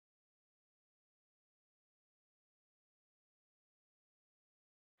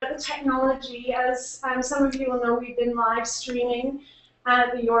the technology. As some of you will know, we've been live streaming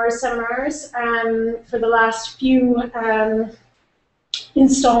the Yours seminars for the last few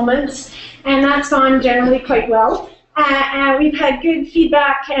installments, and that's gone generally quite well. We've had good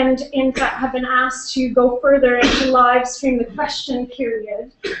feedback, and in fact have been asked to go further and to live stream the question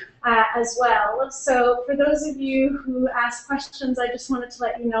period as well. So for those of you who ask questions, I just wanted to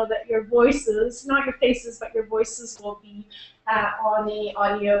let you know that your voices, not your faces, but your voices will be on the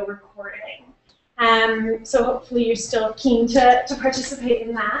audio recording. So hopefully you're still keen to participate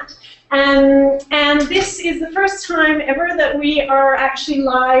in that. And this is the first time ever that we are actually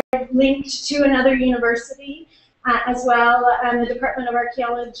live linked to another university as well. The Department of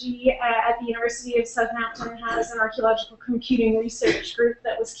Archaeology at the University of Southampton has an archaeological computing research group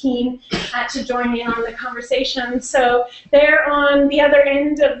that was keen to join in on the conversation. So they're on the other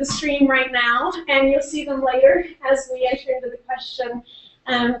end of the stream right now, and you'll see them later as we enter into the question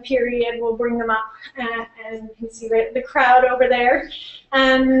period. We'll bring them up, and you can see the crowd over there,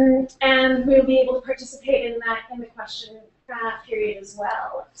 and we'll be able to participate in the question period as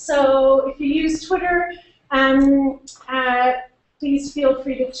well. So if you use Twitter, please feel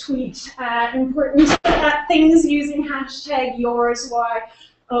free to tweet important things using hashtag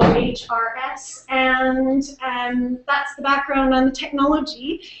YoursYOHRS, and that's the background on the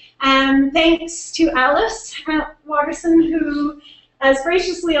technology. Thanks to Alice Watterson, who has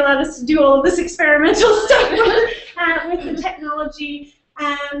graciously allowed us to do all of this experimental stuff with the technology,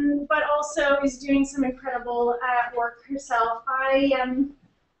 but also is doing some incredible work herself. I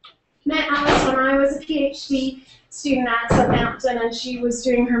met Alice when I was a PhD student at Southampton, and she was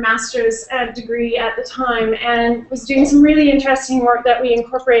doing her master's degree at the time, and was doing some really interesting work that we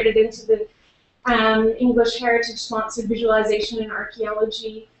incorporated into the English Heritage Sponsored Visualization in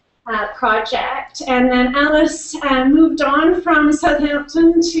Archaeology project. And then Alice moved on from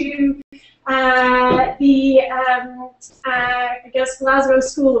Southampton to I guess Glasgow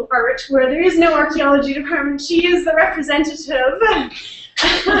School of Art, where there is no archaeology department. She is the representative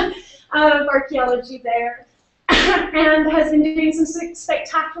of archaeology there, and has been doing some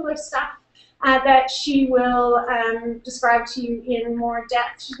spectacular stuff that she will describe to you in more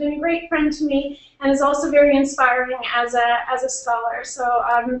depth. She's been a great friend to me, and is also very inspiring as a scholar. So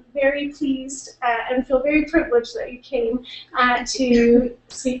I'm very pleased and feel very privileged that you came to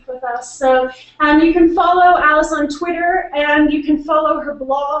speak with us. So you can follow Alice on Twitter, and you can follow her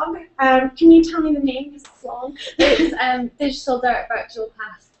blog. Can you tell me the name of the blog? It's Digital Dirt Virtual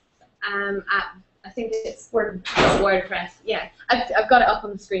Past at, I think it's WordPress. Yeah, I've got it up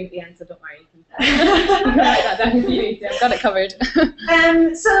on the screen at the end, so don't worry. You can write that down if you need to. I've got it covered.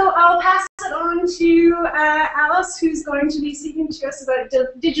 So I'll pass it on to Alice, who's going to be speaking to us about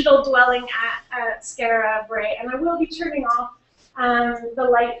digital dwelling at Skara Brae. And I will be turning off the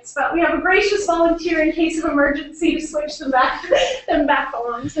lights, but we have a gracious volunteer in case of emergency to switch them back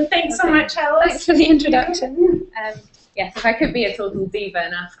on. So thanks so much, Alice. Thanks for the introduction. Yes, if I could be a total diva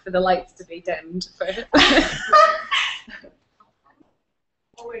and ask for the lights to be dimmed for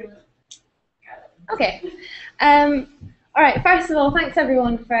Okay. All right, first of all, thanks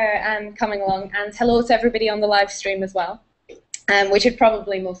everyone for coming along, and hello to everybody on the live stream as well, which is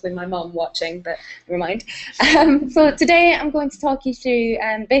probably mostly my mum watching, but never mind. So today I'm going to talk you through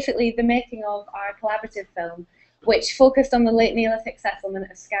basically the making of our collaborative film, which focused on the late Neolithic settlement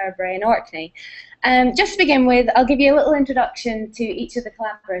of Skara Brae in Orkney. Just to begin with, I'll give you a little introduction to each of the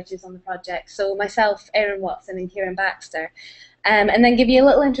collaborators on the project, so myself, Aaron Watson, and Kieran Baxter, and then give you a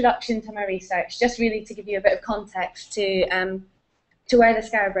little introduction to my research, just really to give you a bit of context to where the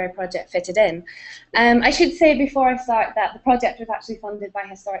Skara Brae project fitted in. I should say before I start that the project was actually funded by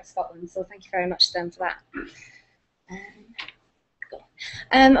Historic Scotland, so thank you very much to them for that.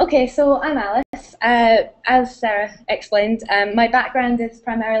 Okay, so I'm Alice. As Sarah explained, my background is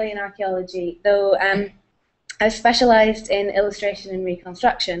primarily in archaeology, though I've specialised in illustration and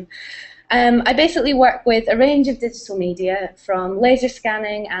reconstruction. I basically work with a range of digital media, from laser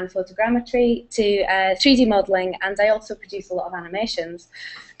scanning and photogrammetry to 3D modelling, and I also produce a lot of animations.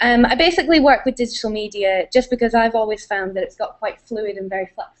 I basically work with digital media just because I've always found that it's got quite fluid and very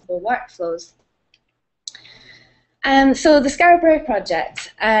flexible workflows. So the Skara Brae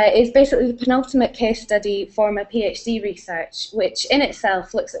project is basically the penultimate case study for my PhD research, which in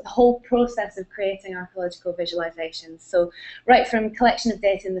itself looks at the whole process of creating archaeological visualisations. So right from collection of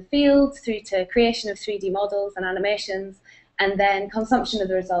data in the field through to creation of 3D models and animations, and then consumption of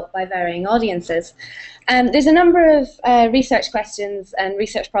the result by varying audiences. There's a number of research questions and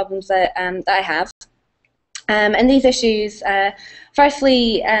research problems that I have. And these issues,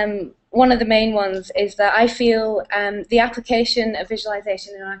 firstly, one of the main ones is that I feel the application of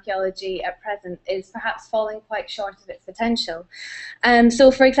visualisation in archaeology at present is perhaps falling quite short of its potential.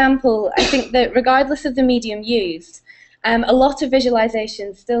 So, for example, I think that regardless of the medium used, a lot of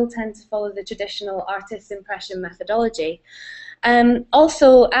visualisations still tend to follow the traditional artist's impression methodology.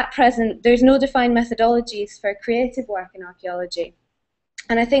 Also, at present, there's no defined methodologies for creative work in archaeology.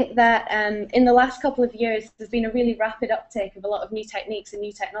 And I think that in the last couple of years, there's been a really rapid uptake of a lot of new techniques and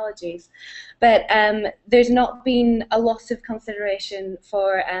new technologies. But there's not been a lot of consideration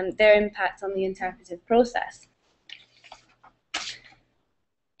for their impact on the interpretive process.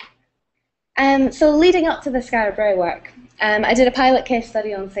 So leading up to the Skara Brae work, I did a pilot case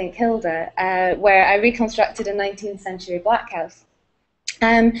study on St Kilda, where I reconstructed a 19th century black house.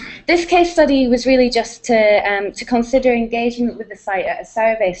 This case study was really just to consider engagement with the site at a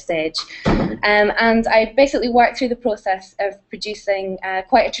survey stage, and I basically worked through the process of producing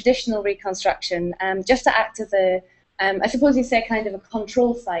quite a traditional reconstruction, just to act as a, I suppose you'd say, kind of a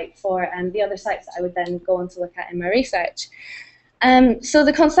control site for the other sites that I would then go on to look at in my research. So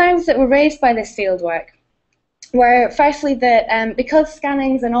the concerns that were raised by this fieldwork were firstly that because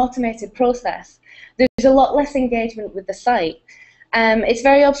scanning is an automated process, there's a lot less engagement with the site. It's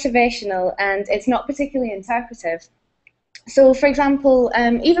very observational and it's not particularly interpretive. So, for example,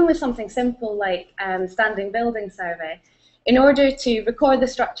 even with something simple like standing building survey, in order to record the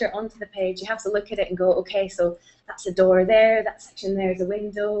structure onto the page, you have to look at it and go, okay, so that's a door there, that section there is a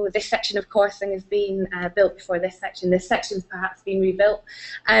window, this section of coursing has been built before this section's perhaps been rebuilt.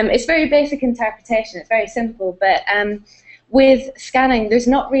 It's very basic interpretation, it's very simple, but with scanning, there's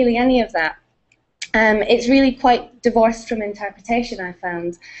not really any of that. It's really quite divorced from interpretation, I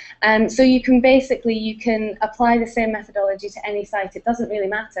found. So you can apply the same methodology to any site. It doesn't really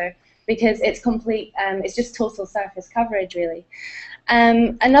matter because it's complete, it's just total surface coverage, really.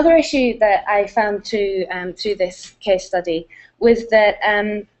 Another issue that I found through this case study was that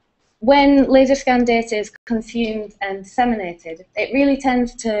when laser scan data is consumed and disseminated, it really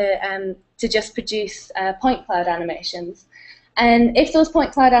tends to just produce point cloud animations. And if those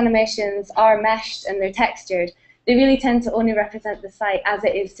point cloud animations are meshed and they're textured, they really tend to only represent the site as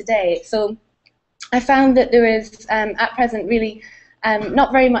it is today. So I found that there is, at present, really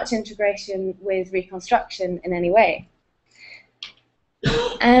not very much integration with reconstruction in any way.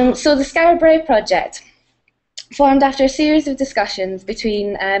 So the Skara Brae project formed after a series of discussions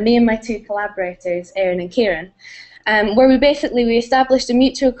between me and my two collaborators, Erin and Kieran, where we established a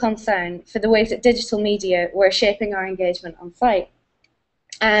mutual concern for the ways that digital media were shaping our engagement on site.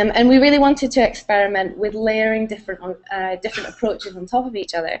 And we really wanted to experiment with layering different approaches on top of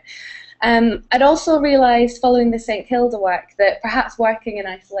each other. I'd also realised, following the St Kilda work, that perhaps working in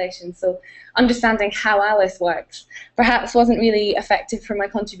isolation, so understanding how Alice works, perhaps wasn't really effective for my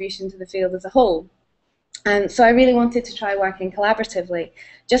contribution to the field as a whole. So I really wanted to try working collaboratively,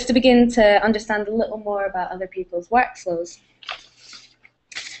 just to begin to understand a little more about other people's workflows.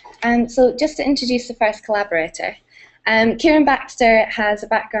 So just to introduce the first collaborator, Kieran Baxter has a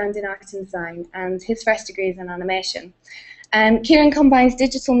background in art and design, and his first degree is in animation. Kieran combines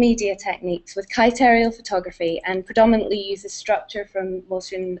digital media techniques with kite aerial photography and predominantly uses structure from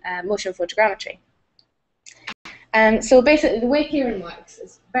motion photogrammetry. So basically, the way Kieran works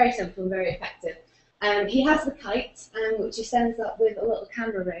is very simple and very effective. He has the kite, which he sends up with a little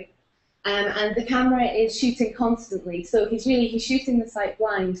camera rig, and the camera is shooting constantly. So he's shooting the site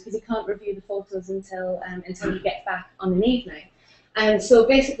blind because he can't review the photos until he gets back on an evening. And so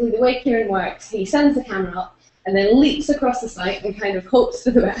basically, the way Kieran works, he sends the camera up and then leaps across the site and kind of hopes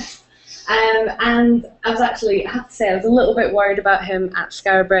for the best. And I have to say, I was a little bit worried about him at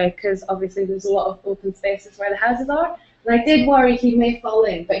Skara Brae because obviously there's a lot of open spaces where the houses are. And I did worry he may fall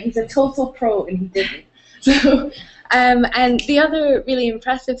in, but he's a total pro and he didn't. So, and the other really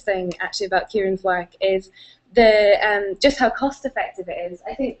impressive thing actually about Kieran's work is just how cost effective it is.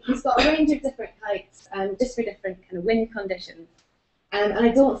 I think he's got a range of different kites just for different kind of wind conditions. And I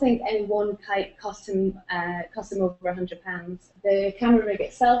don't think any one kite cost him over £100. The camera rig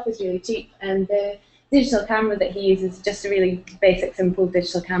itself is really cheap, and the digital camera that he uses is just a really basic, simple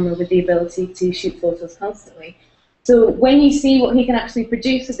digital camera with the ability to shoot photos constantly. So when you see what he can actually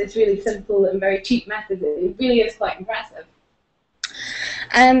produce with this really simple and very cheap method, it really is quite impressive.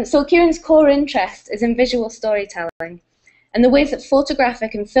 So Kieran's core interest is in visual storytelling and the ways that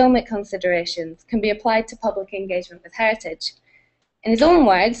photographic and filmic considerations can be applied to public engagement with heritage. In his own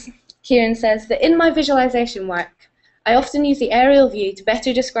words, Kieran says that in my visualisation work, I often use the aerial view to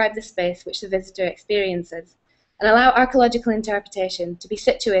better describe the space which the visitor experiences and allow archaeological interpretation to be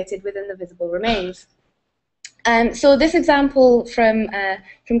situated within the visible remains. So this example from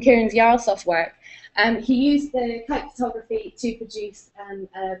Kieran's Jarlshof work, he used the kite photography to produce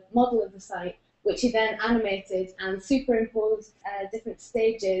a model of the site, which he then animated and superimposed different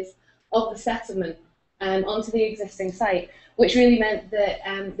stages of the settlement onto the existing site, which really meant that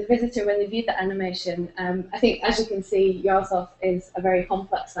the visitor, when they viewed the animation, I think, as you can see, Jarlshof is a very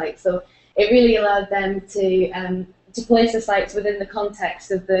complex site, so it really allowed them to place the sites within the context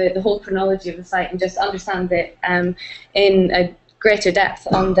of the whole chronology of the site and just understand it in a greater depth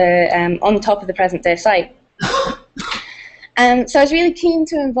on the top of the present day site. So I was really keen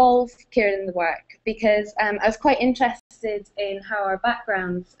to involve Kieran in the work because I was quite interested in how our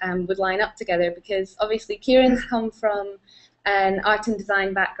backgrounds would line up together, because obviously Kieran's come from an art and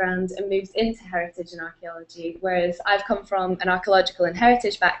design background and moved into heritage and archaeology, whereas I've come from an archaeological and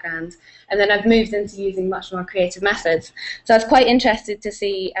heritage background, and then I've moved into using much more creative methods. So I was quite interested to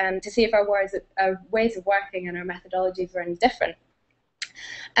see if our ways of working and our methodologies were any different.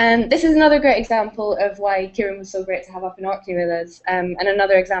 This is another great example of why Kieran was so great to have up in Orkney with us, and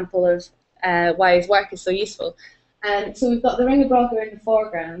another example of why his work is so useful. So we've got the Ring of Brogger in the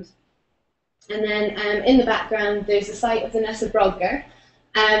foreground, and then in the background there's the site of the Ness of Brogger,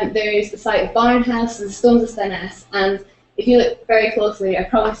 there's the site of Barnhouse and the Stones of Steness, and if you look very closely, I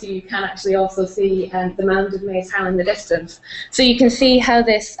promise you, you can actually also see the mound of Maze Howe in the distance. So you can see how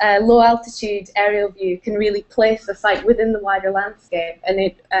this low altitude aerial view can really place the site within the wider landscape and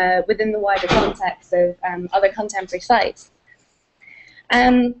within the wider context of other contemporary sites.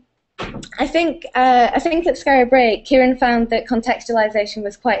 I think at Skara Brae, Kieran found that contextualisation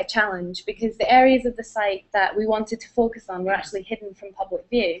was quite a challenge because the areas of the site that we wanted to focus on were actually hidden from public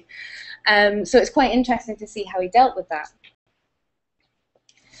view. So it's quite interesting to see how he dealt with that.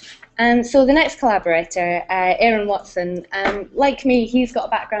 So the next collaborator, Aaron Watson, like me, he's got a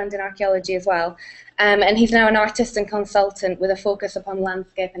background in archaeology as well, and he's now an artist and consultant with a focus upon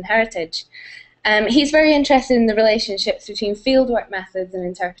landscape and heritage. He's very interested in the relationships between fieldwork methods and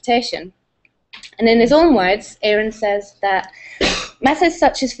interpretation. And in his own words, Aaron says that methods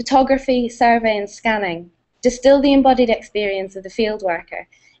such as photography, survey and scanning distill the embodied experience of the fieldworker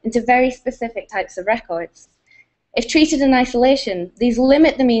into very specific types of records. If treated in isolation, these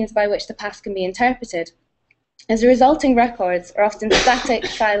limit the means by which the past can be interpreted, as the resulting records are often static,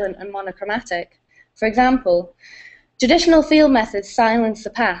 silent and monochromatic. For example, traditional field methods silence the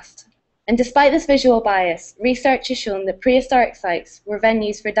past, and despite this visual bias, research has shown that prehistoric sites were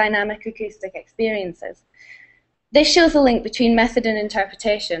venues for dynamic acoustic experiences. This shows a link between method and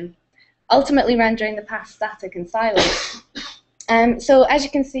interpretation, ultimately rendering the past static and silent. So as you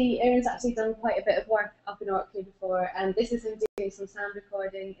can see, Aaron's actually done quite a bit of work up in Orkney before, and this is him doing some sound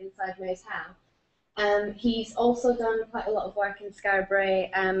recording inside Maze Howe. He's also done quite a lot of work in Skara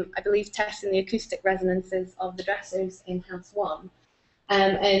Brae, I believe testing the acoustic resonances of the dressers in House 1.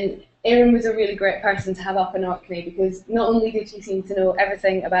 And Aaron was a really great person to have up in Orkney because not only did he seem to know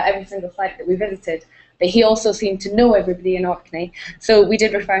everything about every single site that we visited, but he also seemed to know everybody in Orkney. So we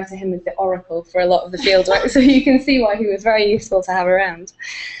did refer to him as the oracle for a lot of the field work, so you can see why he was very useful to have around.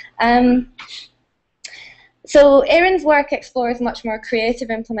 So Aaron's work explores much more creative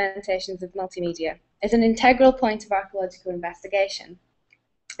implementations of multimedia as an integral point of archaeological investigation.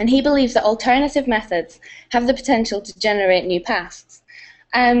 And he believes that alternative methods have the potential to generate new pasts.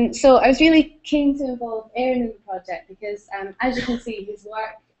 So I was really keen to involve Aaron in the project because, as you can see, his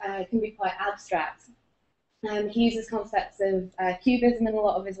work can be quite abstract. He uses concepts of cubism in a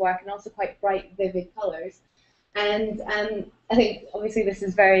lot of his work and also quite bright, vivid colours. And I think, obviously, this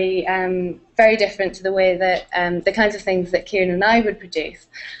is very, very different to the way that the kinds of things that Kieran and I would produce.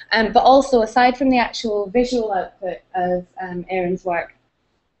 But also, aside from the actual visual output of Aaron's work,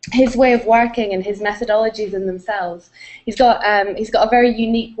 his way of working and his methodologies in themselves, he's got a very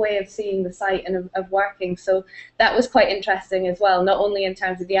unique way of seeing the site and of working. So that was quite interesting as well, not only in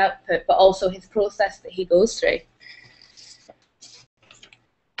terms of the output, but also his process that he goes through.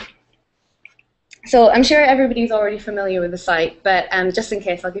 So I'm sure everybody's already familiar with the site, but just in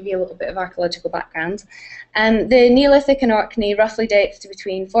case, I'll give you a little bit of archaeological background. The Neolithic in Orkney roughly dates to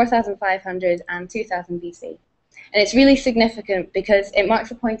between 4,500 and 2000 BC. And it's really significant because it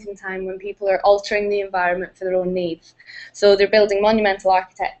marks a point in time when people are altering the environment for their own needs. So they're building monumental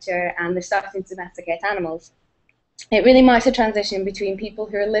architecture and they're starting to domesticate animals. It really marks a transition between people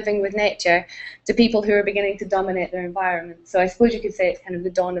who are living with nature to people who are beginning to dominate their environment. So I suppose you could say it's kind of the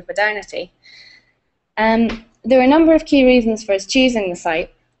dawn of modernity. There are a number of key reasons for us choosing the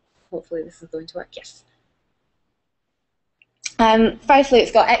site. Hopefully this is going to work, yes. Firstly,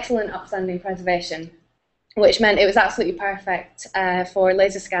 it's got excellent upstanding preservation, which meant it was absolutely perfect for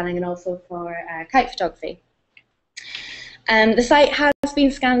laser scanning and also for kite photography. The site has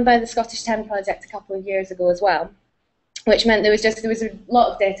been scanned by the Scottish 10 project a couple of years ago as well, which meant there was a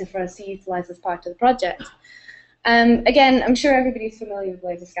lot of data for us to utilise as part of the project. Again, I'm sure everybody's familiar with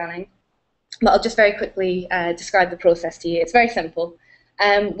laser scanning, but I'll just very quickly describe the process to you. It's very simple.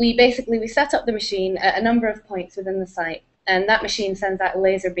 We set up the machine at a number of points within the site, and that machine sends out a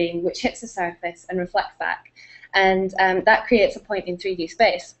laser beam which hits the surface and reflects back, and that creates a point in 3D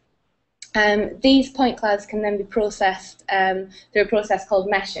space. These point clouds can then be processed through a process called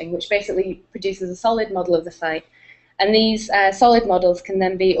meshing, which basically produces a solid model of the site, and these solid models can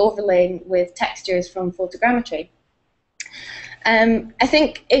then be overlain with textures from photogrammetry. I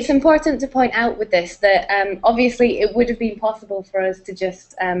think it's important to point out with this that obviously it would have been possible for us to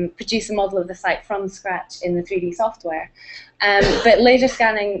just produce a model of the site from scratch in the 3D software, but laser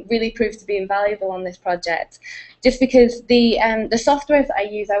scanning really proved to be invaluable on this project, just because the software that I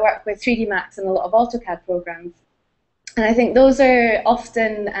use, I work with 3D Max and a lot of AutoCAD programs, and I think those are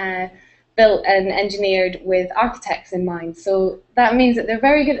often built and engineered with architects in mind. So that means that they're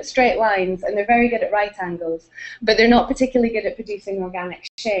very good at straight lines and they're very good at right angles, but they're not particularly good at producing organic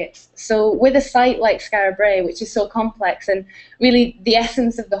shapes. So with a site like Skara Brae, which is so complex and really the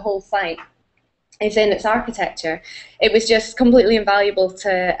essence of the whole site is in its architecture, it was just completely invaluable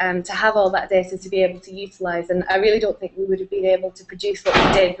to have all that data to be able to utilise, and I really don't think we would have been able to produce what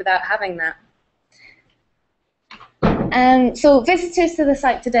we did without having that. So visitors to the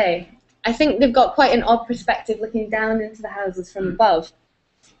site today, I think they've got quite an odd perspective looking down into the houses from above.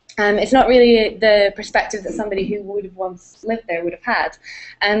 It's not really the perspective that somebody who would have once lived there would have had.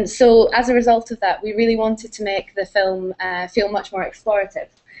 And so as a result of that, we really wanted to make the film feel much more explorative.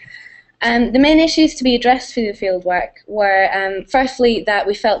 The main issues to be addressed through the fieldwork were, firstly, that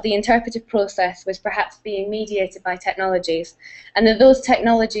we felt the interpretive process was perhaps being mediated by technologies, and that those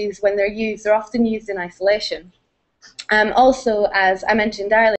technologies, when they're often used in isolation. Also, as I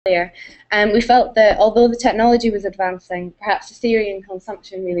mentioned earlier, we felt that although the technology was advancing, perhaps the theory and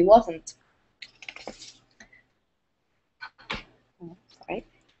consumption really wasn't.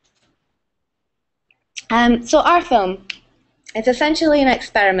 So our film, it's essentially an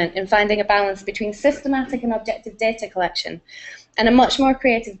experiment in finding a balance between systematic and objective data collection and a much more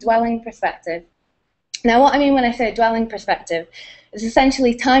creative dwelling perspective. Now, what I mean when I say dwelling perspective is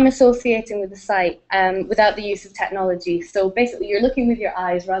essentially time associating with the site without the use of technology. So basically, you're looking with your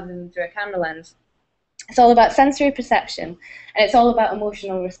eyes rather than through a camera lens. It's all about sensory perception, and it's all about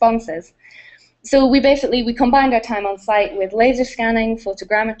emotional responses. So we combined our time on site with laser scanning,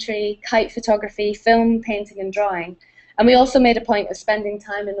 photogrammetry, kite photography, film, painting, and drawing. And we also made a point of spending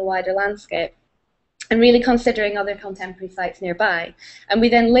time in the wider landscape and really considering other contemporary sites nearby. And we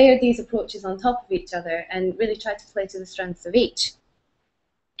then layered these approaches on top of each other and really tried to play to the strengths of each.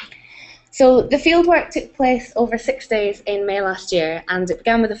 So the fieldwork took place over 6 days in May last year, and it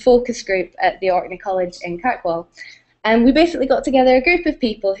began with a focus group at the Orkney College in Kirkwall. And we basically got together a group of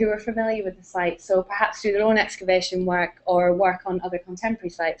people who were familiar with the site, so perhaps through their own excavation work or work on other contemporary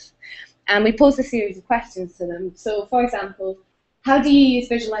sites. And we posed a series of questions to them. So, for example, how do you use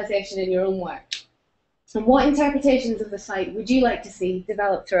visualisation in your own work? And what interpretations of the site would you like to see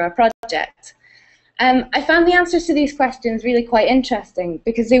developed through our project? I found the answers to these questions really quite interesting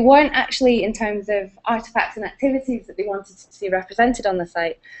because they weren't actually in terms of artefacts and activities that they wanted to see represented on the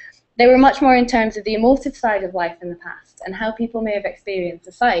site. They were much more in terms of the emotive side of life in the past and how people may have experienced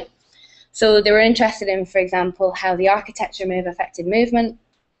the site. So they were interested in, for example, how the architecture may have affected movement,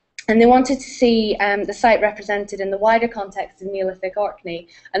 and they wanted to see the site represented in the wider context of Neolithic Orkney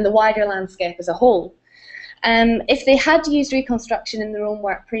and the wider landscape as a whole. If they had used reconstruction in their own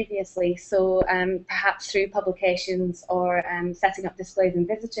work previously, so perhaps through publications or setting up displays in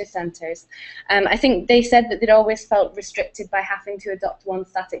visitor centres, I think they said that they'd always felt restricted by having to adopt one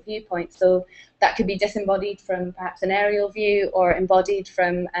static viewpoint. So that could be disembodied from perhaps an aerial view or embodied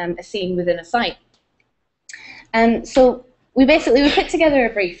from a scene within a site. So we put together a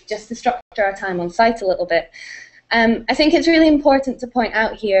brief just to structure our time on site a little bit. I think it's really important to point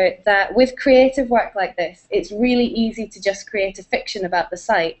out here that with creative work like this, it's really easy to just create a fiction about the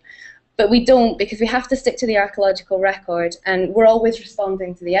site, but we don't, because we have to stick to the archaeological record and we're always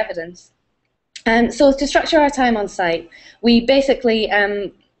responding to the evidence. So to structure our time on site, we basically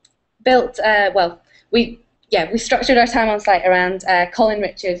we structured our time on site around Colin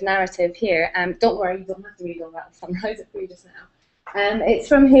Richards' narrative here. Don't worry, you don't have to read all that, I'll summarize it for you just now. It's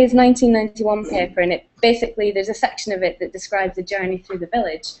from his 1991 paper, and there's a section of it that describes the journey through the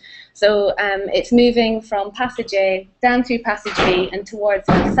village. So it's moving from Passage A down through Passage B and towards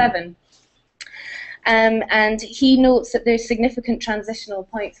House 7. And he notes that there's significant transitional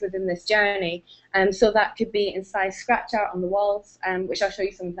points within this journey, So that could be incised scratch art on the walls, which I'll show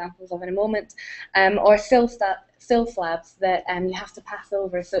you some examples of in a moment, or sill slabs that you have to pass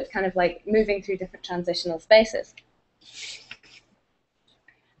over, so it's kind of like moving through different transitional spaces.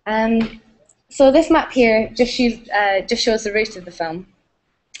 So this map here just shows the route of the film.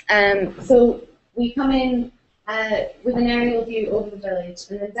 So we come in with an aerial view over the village,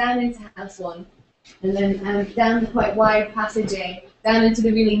 and then down into House 1, and then down the quite wide passage A, down into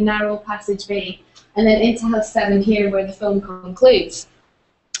the really narrow passage B, and then into House 7 here where the film concludes.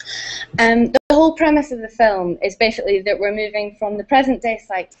 The whole premise of the film is basically that we're moving from the present day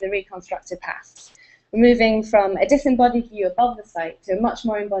site to the reconstructed past. We're moving from a disembodied view above the site to a much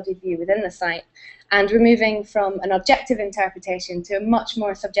more embodied view within the site, and we're moving from an objective interpretation to a much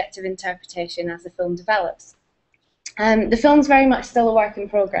more subjective interpretation as the film develops. The film's very much still a work in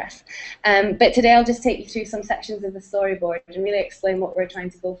progress, but today I'll just take you through some sections of the storyboard and really explain what we're trying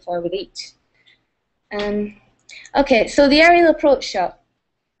to go for with each. Okay, so the aerial approach shot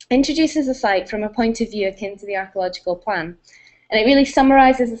introduces the site from a point of view akin to the archaeological plan, and it really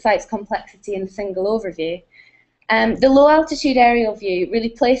summarises the site's complexity in a single overview. The low-altitude aerial view really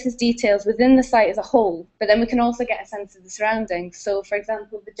places details within the site as a whole, but then we can also get a sense of the surroundings. So, for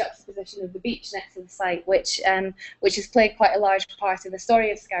example, the juxtaposition of the beach next to the site, which has played quite a large part in the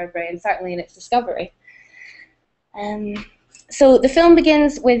story of Skara Brae, and certainly in its discovery. So the film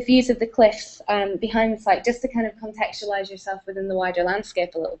begins with views of the cliffs behind the site, just to kind of contextualise yourself within the wider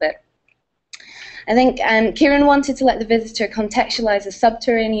landscape a little bit. I think Kieran wanted to let the visitor contextualise the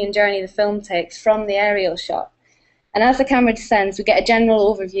subterranean journey the film takes from the aerial shot. And as the camera descends, we get a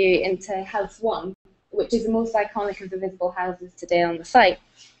general overview into House 1, which is the most iconic of the visible houses today on the site.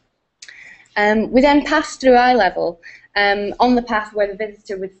 We then pass through eye level on the path where the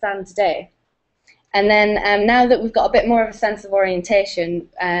visitor would stand today. And then now that we've got a bit more of a sense of orientation,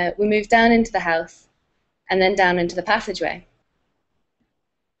 we move down into the house and then down into the passageway.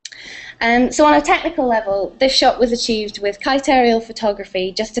 So on a technical level, this shot was achieved with kite aerial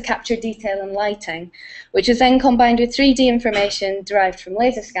photography just to capture detail and lighting, which was then combined with 3D information derived from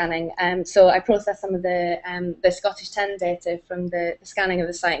laser scanning. So I processed some of the Scottish 10 data from the scanning of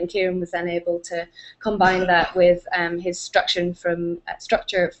the site, and Kieran was then able to combine that with his structure from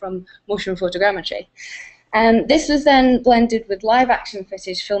motion photogrammetry. This was then blended with live action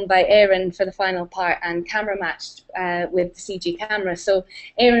footage filmed by Aaron for the final part and camera matched with the CG camera. So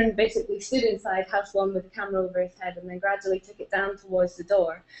Aaron basically stood inside House 1 with the camera over his head and then gradually took it down towards the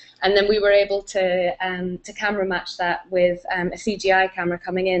door. And then we were able to camera match that with a CGI camera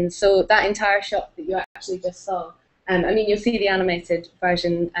coming in. So that entire shot that you actually just saw, I mean, you'll see the animated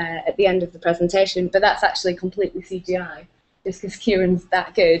version at the end of the presentation, but that's actually completely CGI. Just because Kieran's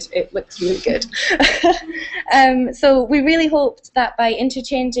that good, it looks really good. So we really hoped that by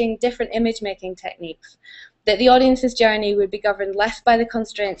interchanging different image-making techniques, that the audience's journey would be governed less by the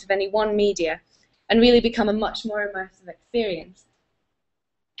constraints of any one media and really become a much more immersive experience.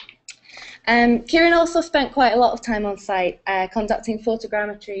 Kieran also spent quite a lot of time on site conducting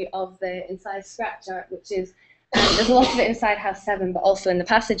photogrammetry of the incised scratch art, which is, there's a lot of it inside House 7, but also in the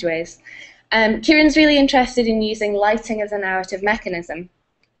passageways. Kieran's really interested in using lighting as a narrative mechanism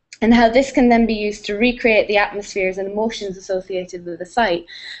and how this can then be used to recreate the atmospheres and emotions associated with the site.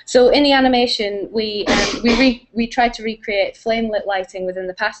 So in the animation, we tried to recreate flame-lit lighting within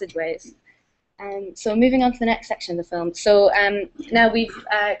the passageways. So moving on to the next section of the film. So now we've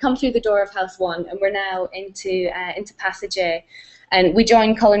come through the door of House 1 and we're now into Passage A. And we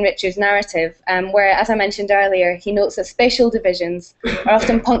join Colin Richards' narrative, where, as I mentioned earlier, he notes that spatial divisions are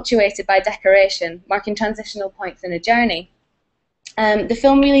often punctuated by decoration, marking transitional points in a journey. The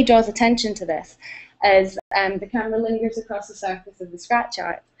film really draws attention to this, as the camera lingers across the surface of the scratch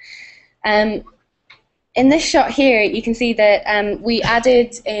art. In this shot here, you can see that we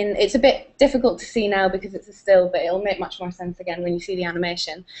added in, it's a bit difficult to see now because it's a still, but it'll make much more sense again when you see the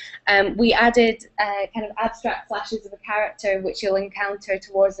animation. We added kind of abstract flashes of a character which you'll encounter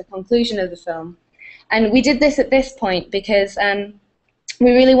towards the conclusion of the film. And we did this at this point because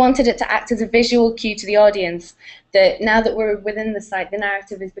we really wanted it to act as a visual cue to the audience that now that we're within the site, the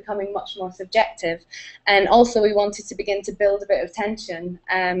narrative is becoming much more subjective. And also we wanted to begin to build a bit of tension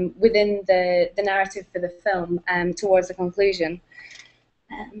within the narrative for the film towards the conclusion.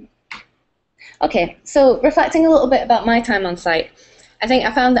 Okay, so reflecting a little bit about my time on site, I think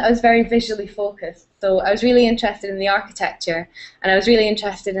I found that I was very visually focused. So I was really interested in the architecture, and I was really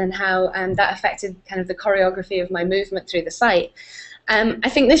interested in how that affected kind of the choreography of my movement through the site. I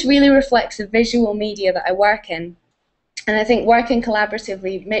think this really reflects the visual media that I work in, and I think working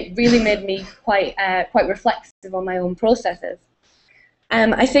collaboratively really made me quite reflexive on my own processes.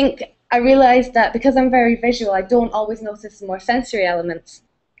 I think I realised that because I'm very visual, I don't always notice the more sensory elements.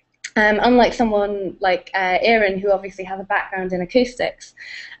 Unlike someone like Aaron, who obviously has a background in acoustics,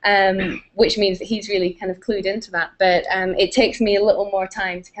 which means that he's really kind of clued into that. But it takes me a little more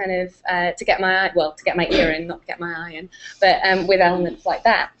time to kind of to get my ear in, not to get my eye in, but with elements like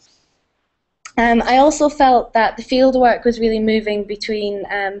that. I also felt that the fieldwork was really moving between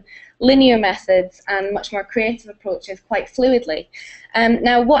linear methods and much more creative approaches quite fluidly.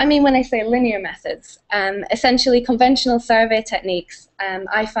 Now, what I mean when I say linear methods, essentially conventional survey techniques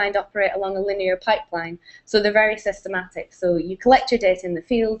I find operate along a linear pipeline, so they're very systematic. So you collect your data in the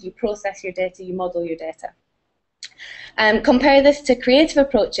field, you process your data, you model your data. Compare this to creative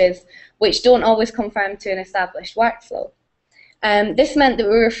approaches, which don't always conform to an established workflow. This meant that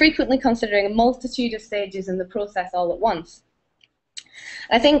we were frequently considering a multitude of stages in the process all at once.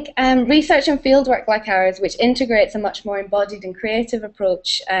 I think research and fieldwork like ours, which integrates a much more embodied and creative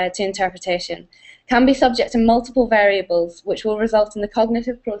approach to interpretation, can be subject to multiple variables, which will result in the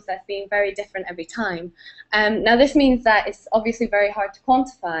cognitive process being very different every time. Now, this means that it's obviously very hard to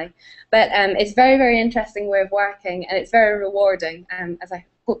quantify, but it's a very, very interesting way of working, and it's very rewarding, as I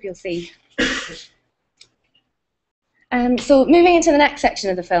hope you'll see. So moving into the next section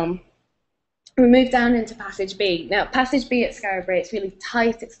of the film, we move down into Passage B. Now, Passage B at Skara Brae, it's really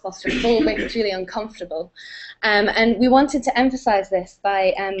tight, it's claustrophobic, it's really uncomfortable. And we wanted to emphasise this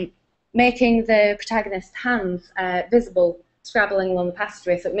by making the protagonist's hands visible, scrabbling along the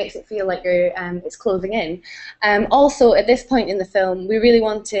passageway, so it makes it feel like it's closing in. Also, at this point in the film, we really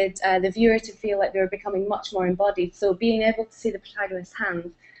wanted the viewer to feel like they were becoming much more embodied, so being able to see the protagonist's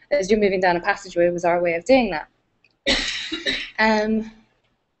hands as you're moving down a passageway was our way of doing that.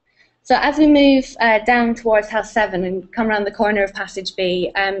 So as we move down towards House 7 and come around the corner of Passage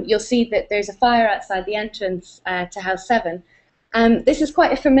B, you'll see that there's a fire outside the entrance to House 7. This is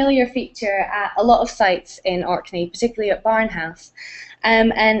quite a familiar feature at a lot of sites in Orkney, particularly at Barnhouse.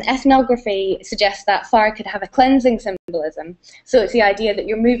 And ethnography suggests that fire could have a cleansing symbolism. So it's the idea that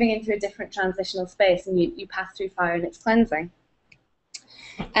you're moving into a different transitional space and you pass through fire and it's cleansing.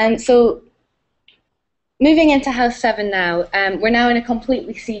 So moving into House 7 now, we're now in a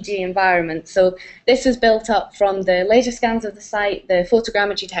completely CG environment. So this was built up from the laser scans of the site, the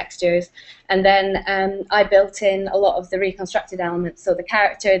photogrammetry textures, and then I built in a lot of the reconstructed elements, so the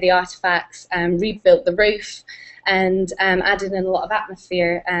character, the artifacts, rebuilt the roof, and added in a lot of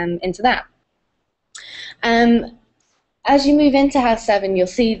atmosphere into that. As you move into House 7, you'll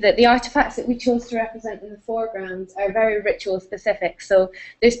see that the artifacts that we chose to represent in the foreground are very ritual specific. So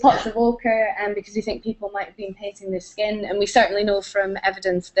there's pots of ochre, because we think people might have been painting their skin, and we certainly know from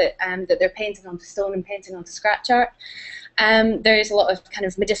evidence that that they're painting onto stone and painting onto scratch art. There's a lot of kind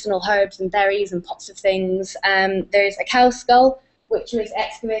of medicinal herbs and berries and pots of things. There's a cow skull, which was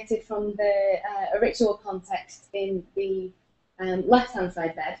excavated from a ritual context in the left-hand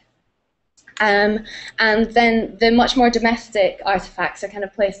side bed. And then the much more domestic artifacts are kind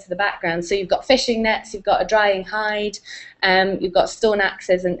of placed to the background. So you've got fishing nets, you've got a drying hide, you've got stone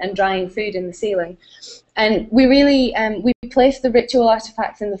axes and drying food in the ceiling. And we really we placed the ritual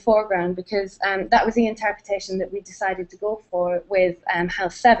artifacts in the foreground because that was the interpretation that we decided to go for with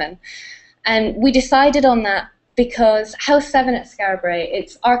House 7. And we decided on that because House 7 at Skara Brae,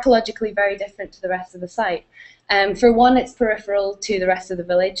 it's archaeologically very different to the rest of the site. For one, it's peripheral to the rest of the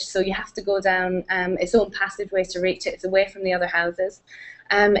village, so you have to go down its own passageway to reach it. It's away from the other houses.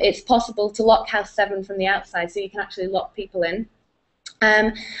 It's possible to lock House 7 from the outside, so you can actually lock people in.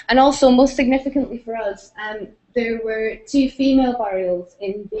 And also, most significantly for us, there were 2 female burials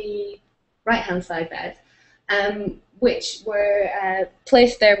in the right-hand side bed, which were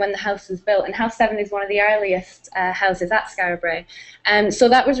placed there when the house was built. And House 7 is one of the earliest houses at Skara Brae. So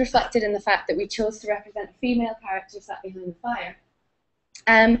that was reflected in the fact that we chose to represent a female character sat behind the fire.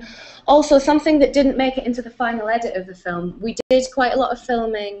 Also, something that didn't make it into the final edit of the film, we did quite a lot of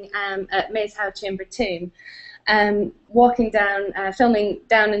filming at Maze Howe Chamber Tomb, walking down, filming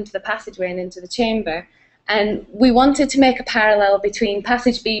down into the passageway and into the chamber. And we wanted to make a parallel between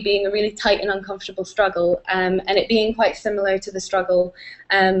Passage B being a really tight and uncomfortable struggle and it being quite similar to the struggle,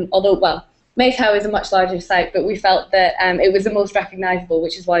 although, well, Maze Howe is a much larger site, but we felt that it was the most recognisable,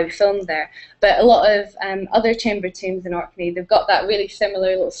 which is why we filmed there. But a lot of other chamber tombs in Orkney, they've got that really similar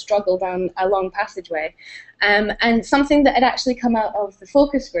little struggle down a long passageway. And something that had actually come out of the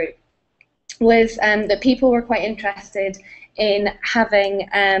focus group was that people were quite interested in having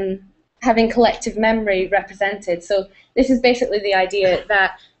collective memory represented. So this is basically the idea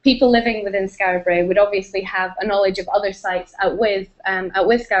that people living within Skara Brae would obviously have a knowledge of other sites out with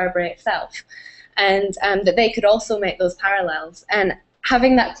Skara Brae itself, and that they could also make those parallels. And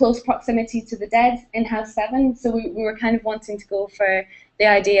having that close proximity to the dead in House 7, so we were kind of wanting to go for the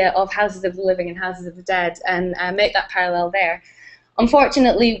idea of houses of the living and houses of the dead and make that parallel there.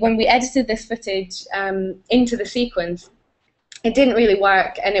 Unfortunately, when we edited this footage into the sequence, it didn't really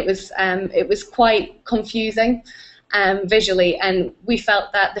work, and it was quite confusing visually, and we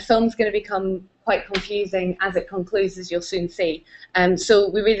felt that the film's going to become quite confusing as it concludes, as you'll soon see. So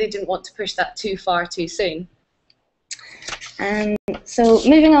we really didn't want to push that too far too soon. So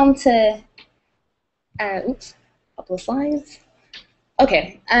moving on to, oops, a couple of slides.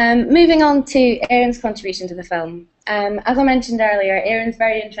 Okay, moving on to Aaron's contribution to the film. As I mentioned earlier, Aaron's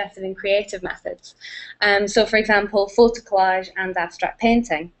very interested in creative methods. So for example, photo collage and abstract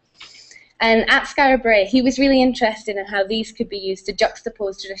painting. And at Skara Brae, he was really interested in how these could be used to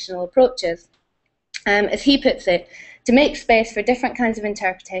juxtapose traditional approaches. As he puts it, to make space for different kinds of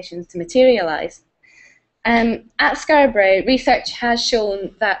interpretations to materialise. At Skara Brae, research has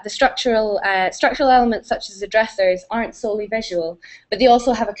shown that the structural elements such as the dressers aren't solely visual, but they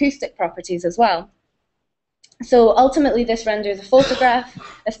also have acoustic properties as well. So ultimately this renders a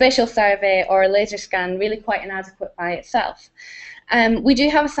photograph, a spatial survey or a laser scan really quite inadequate by itself. We do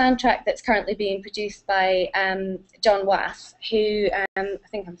have a soundtrack that's currently being produced by John Wass, who, I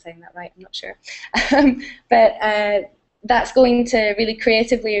think I'm saying that right, I'm not sure, but that's going to really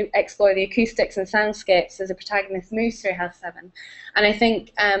creatively explore the acoustics and soundscapes as a protagonist moves through House 7. And I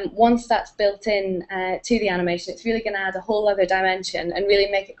think once that's built in to the animation, it's really going to add a whole other dimension and really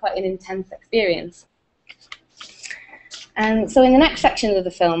make it quite an intense experience. So in the next section of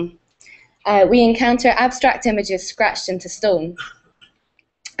the film, we encounter abstract images scratched into stone.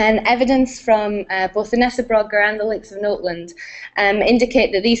 And evidence from both the Nessa Brogger and the Links of Noteland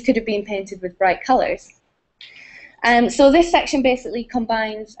indicate that these could have been painted with bright colours. So this section basically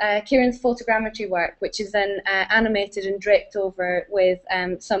combines Kieran's photogrammetry work, which is then animated and draped over with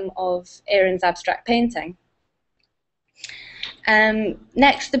some of Aaron's abstract painting.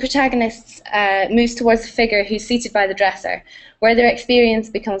 Next, the protagonist moves towards the figure who's seated by the dresser, where their experience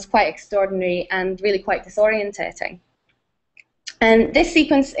becomes quite extraordinary and really quite disorientating. And this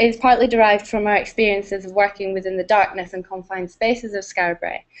sequence is partly derived from our experiences of working within the darkness and confined spaces of Skara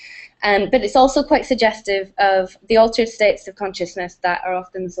Brae, but it's also quite suggestive of the altered states of consciousness that are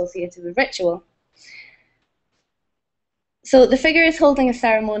often associated with ritual. So the figure is holding a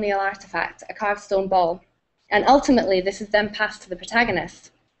ceremonial artifact, a carved stone ball, and ultimately this is then passed to the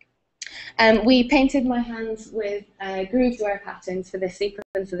protagonist. We painted my hands with grooved wear patterns for this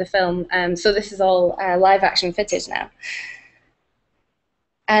sequence of the film, so this is all live action footage now.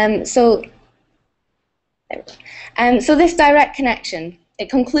 So this direct connection, it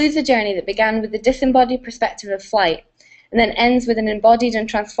concludes a journey that began with the disembodied perspective of flight and then ends with an embodied and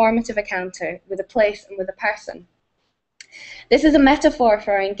transformative encounter with a place and with a person. This is a metaphor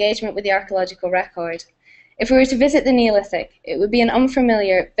for our engagement with the archaeological record. If we were to visit the Neolithic, it would be an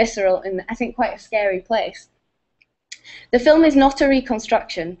unfamiliar, visceral, and I think quite a scary place. The film is not a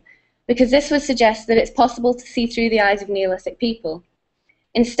reconstruction, because this would suggest that it's possible to see through the eyes of Neolithic people.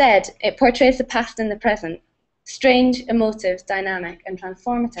 Instead, it portrays the past and the present, strange, emotive, dynamic, and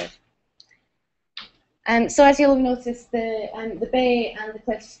transformative. So as you'll have noticed, the bay and the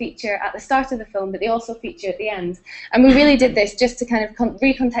cliffs feature at the start of the film, but they also feature at the end. And we really did this just to kind of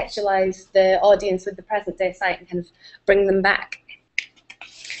recontextualize the audience with the present day site and kind of bring them back.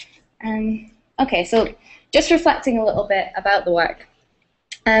 Okay, so just reflecting a little bit about the work.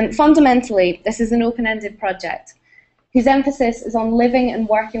 Fundamentally, this is an open-ended project whose emphasis is on living and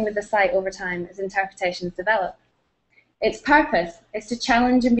working with the site over time as interpretations develop. Its purpose is to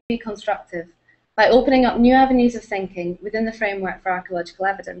challenge and be constructive by opening up new avenues of thinking within the framework for archaeological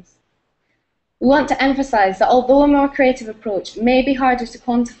evidence. We want to emphasise that although a more creative approach may be harder to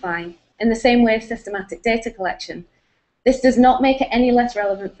quantify in the same way as systematic data collection, this does not make it any less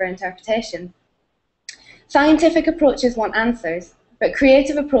relevant for interpretation. Scientific approaches want answers, but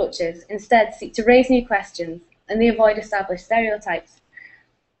creative approaches instead seek to raise new questions and they avoid established stereotypes.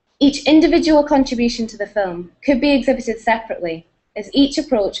 Each individual contribution to the film could be exhibited separately, as each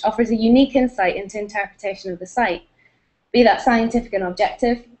approach offers a unique insight into interpretation of the site, be that scientific and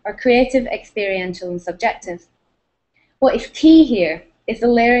objective, or creative, experiential, and subjective. What is key here is the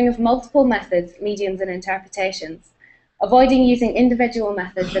layering of multiple methods, mediums, and interpretations, avoiding using individual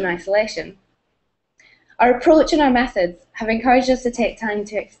methods in isolation. Our approach and our methods have encouraged us to take time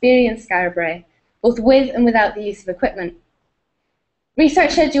to experience Skara Brae, both with and without the use of equipment.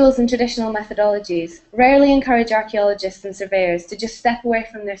 Research schedules and traditional methodologies rarely encourage archaeologists and surveyors to just step away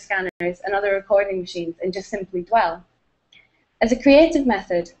from their scanners and other recording machines and just simply dwell. As a creative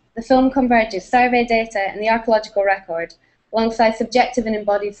method, the film converges survey data and the archaeological record, alongside subjective and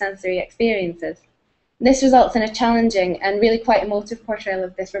embodied sensory experiences. This results in a challenging and really quite emotive portrayal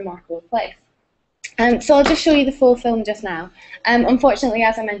of this remarkable place. So I'll just show you the full film just now. Unfortunately,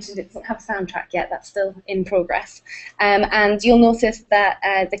 as I mentioned, it doesn't have a soundtrack yet. That's still in progress. And you'll notice that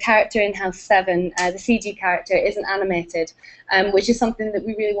the character in House 7, the CG character, isn't animated, which is something that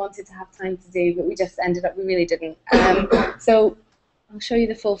we really wanted to have time to do, but we just ended up, we really didn't. So I'll show you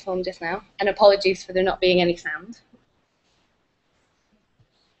the full film just now, and apologies for there not being any sound.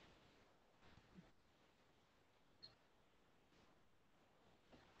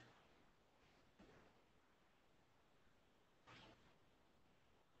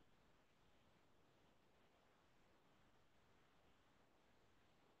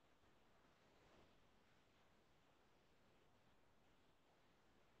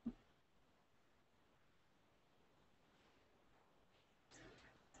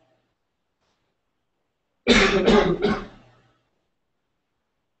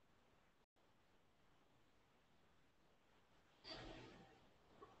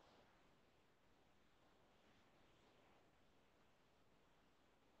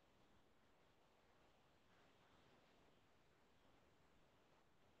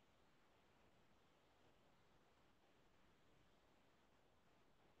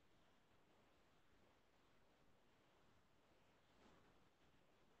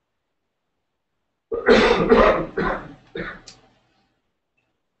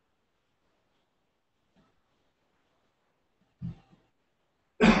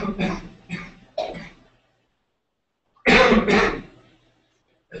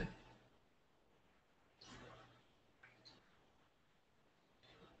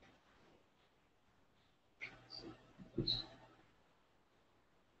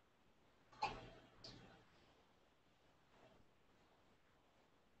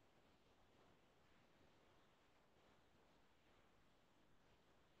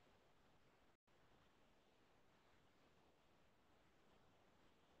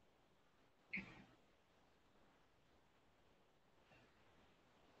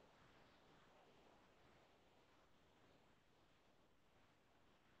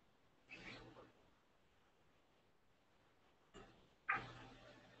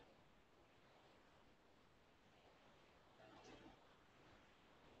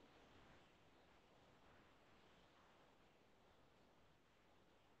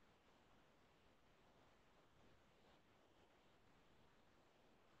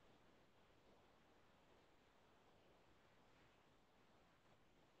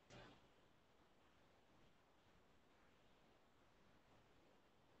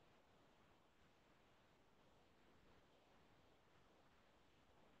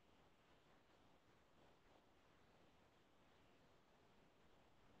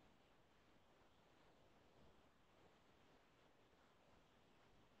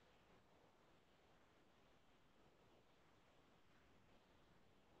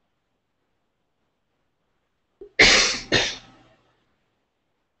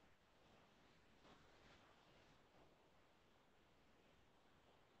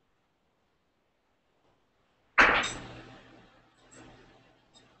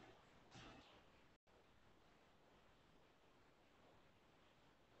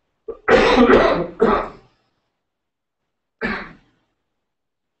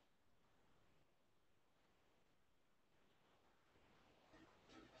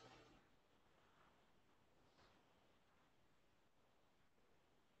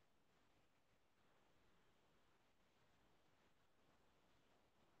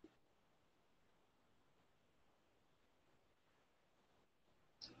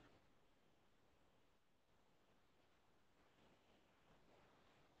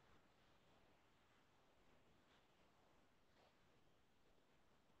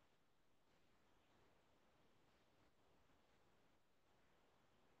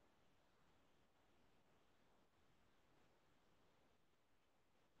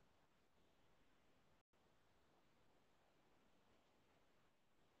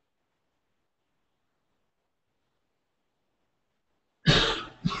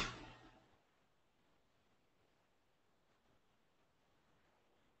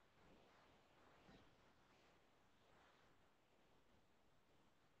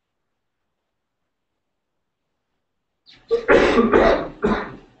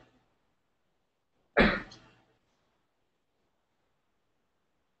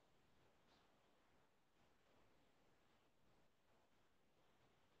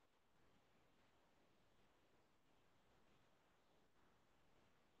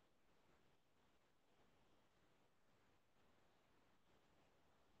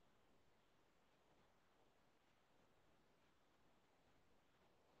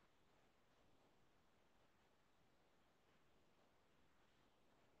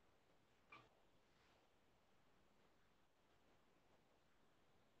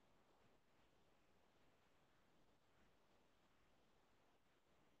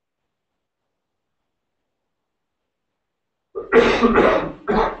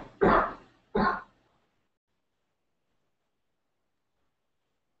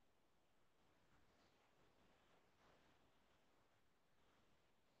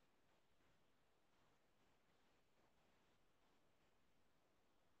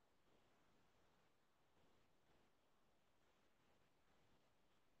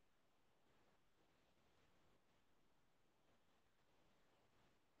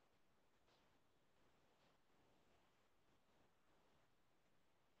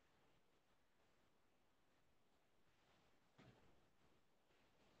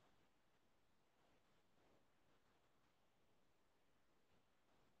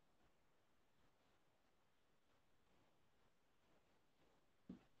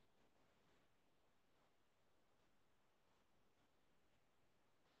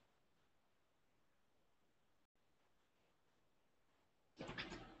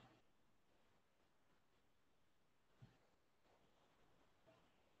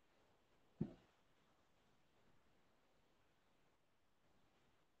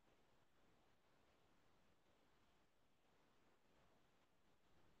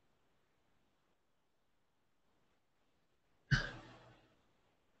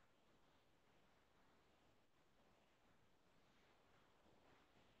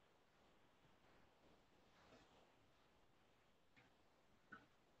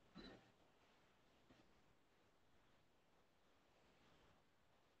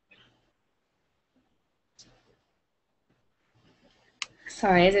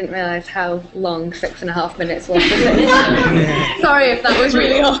 Sorry, I didn't realise how long 6.5 minutes was. Sorry if that was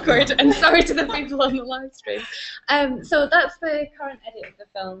really awkward, and sorry to the people on the live stream. So that's the current edit of the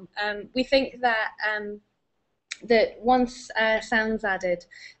film. We think that that once sound's added,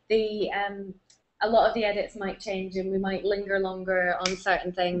 a lot of the edits might change, and we might linger longer on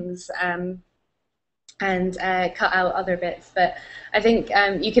certain things. And cut out other bits, but I think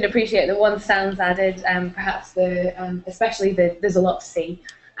you can appreciate that once sound's added, perhaps especially there's a lot to see.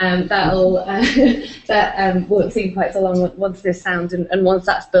 That won't seem quite so long once there's sound, and once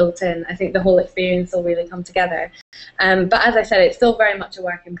that's built in, I think the whole experience will really come together. But as I said, it's still very much a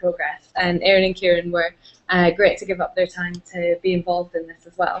work in progress, and Erin and Kieran were great to give up their time to be involved in this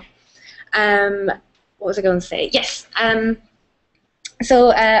as well. What was I going to say? Yes.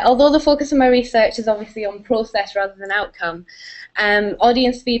 So although the focus of my research is obviously on process rather than outcome,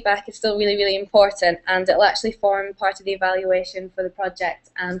 audience feedback is still really, really important, and it'll actually form part of the evaluation for the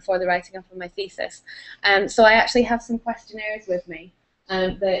project and for the writing up of my thesis. So I actually have some questionnaires with me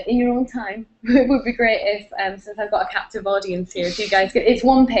that in your own time it would be great if, since I've got a captive audience here, if you guys could, it's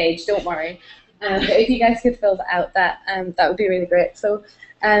 1 page, don't worry, but if you guys could fill that out, that would be really great. So.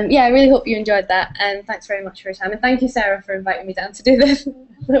 Yeah, I really hope you enjoyed that, and thanks very much for your time. And thank you, Sarah, for inviting me down to do this. Thank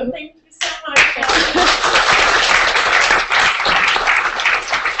you so much.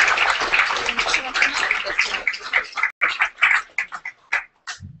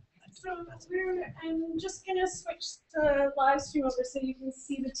 I'm just going to switch the live stream over so you can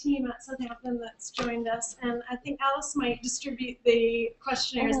see the team at Southampton that's joined us. And I think Alice might distribute the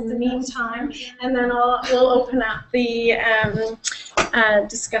questionnaires in the meantime, and then we'll open up the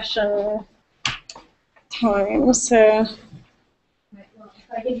discussion time. So,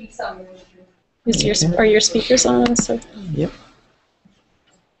 I give you some. Are your speakers on? So. Yep.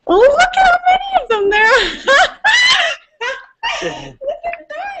 Oh, look how many of them there are! Look at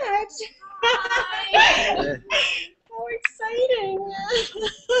that! How exciting!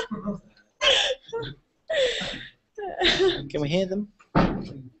 Can we hear them?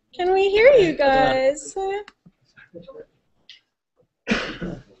 Can we hear you guys?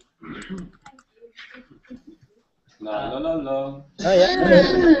 No. Oh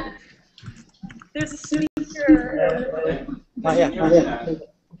yeah. There's a speaker. Oh yeah.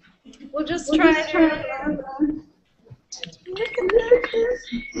 We'll just try to. Look at that.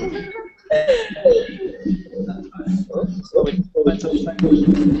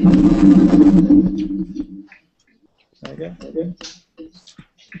 There we go.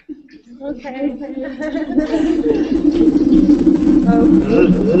 Okay.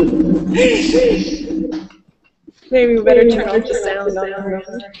 Maybe we better turn off the sound on our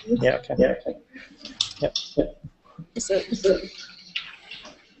end. Yeah. Okay. Yeah. Okay. Yep. So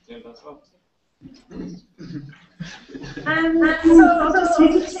I'll just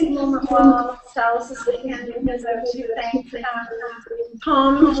take a moment while Alice is speaking, because I want to thank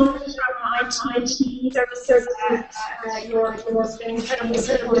Tom from IT Services at York, who's been incredibly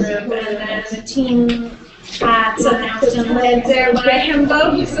supportive, and the team at Southampton, led there by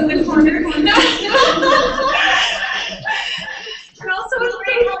Himbo, who's in the corner. And also a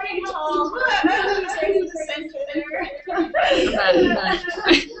great helping Tom, who's right in the center there.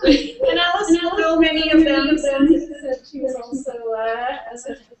 And Alice know many of them, since she was also a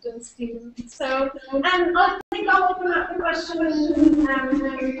certificate student. So, I think I'll open up the questions into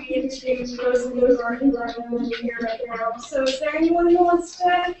those of you who are here right now. So, is there anyone who wants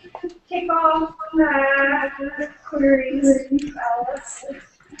to kick off queries with Alice?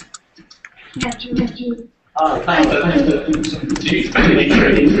 Andrew. Thanks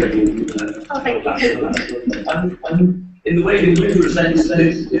in the way that you present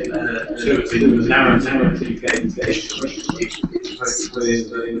it to us in the narrative games, it's very clear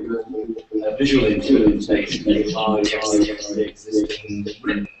that visual interpretation implies the existing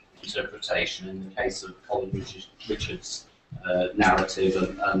written interpretation in the case of Colin Richards' narrative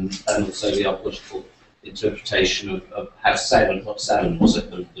and also the archaeological interpretation of how Hut 7 was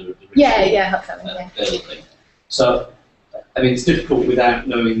it the Hut 7, building. So, I mean, it's difficult without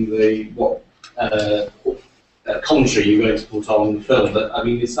knowing what commentary you're going to put on the film. But I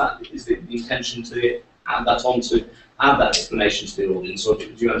mean, is the intention to add that explanation to the audience, or do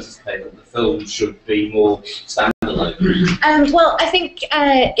you anticipate that the film should be more standalone? Well, I think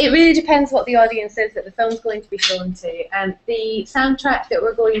it really depends what the audience is that the film's going to be shown to. The soundtrack that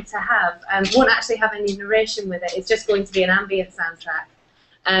we're going to have won't actually have any narration with it. It's just going to be an ambient soundtrack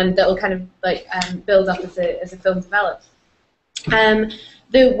that will kind of like build up as the film develops.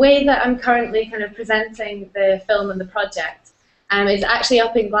 The way that I'm currently kind of presenting the film and the project is actually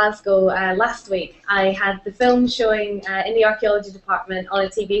up in Glasgow last week. I had the film showing in the archaeology department on a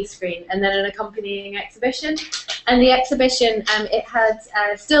TV screen, and then an accompanying exhibition. And the exhibition, it had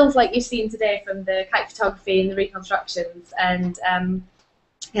stills like you've seen today from the kite photography and the reconstructions and kind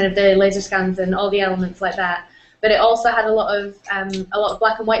of the laser scans and all the elements like that. But it also had a lot of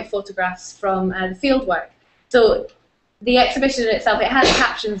black and white photographs from the field work. So the exhibition itself, it has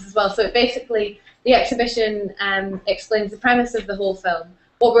captions as well. So it basically, the exhibition explains the premise of the whole film,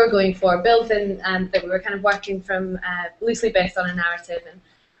 what we're going for, builds in that we were kind of working from loosely based on a narrative and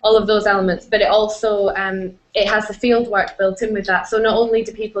all of those elements. But it also it has the field work built in with that. So not only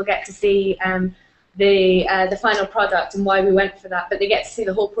do people get to see the final product and why we went for that, but they get to see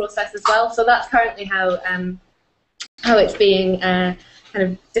the whole process as well. So that's currently how it's being kind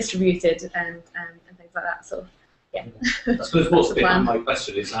of distributed and things like that. So. Yeah. I suppose what's behind my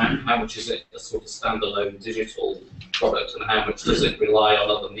question is how much is it a sort of standalone digital product, and how much does it rely on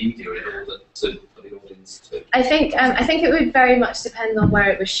other media in order for the audience to? I think it would very much depend on where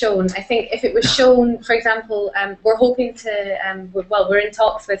it was shown. I think if it was shown, for example, we're hoping to, we're in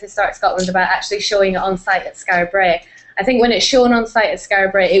talks with Historic Scotland about actually showing it on site at Skara Brae. I think when it's shown on site at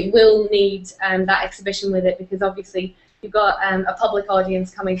Skara Brae, it will need that exhibition with it, because obviously you've got a public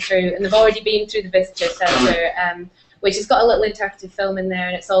audience coming through, and they've already been through the visitor centre, which has got a little interpretive film in there,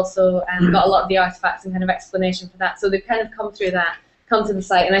 and it's also got a lot of the artefacts and kind of explanation for that. So they've kind of come through that, come to the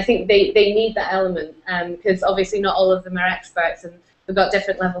site, and I think they need that element, because obviously not all of them are experts, and they've got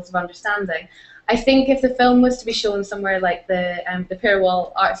different levels of understanding. I think if the film was to be shown somewhere like the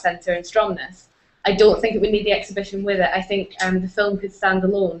Pirwall Art Centre in Stromness, I don't think it would need the exhibition with it. I think the film could stand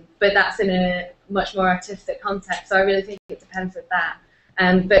alone, but that's in a much more artistic context, so I really think it depends with that.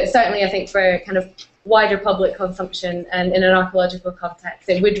 But certainly I think for kind of wider public consumption and in an archaeological context,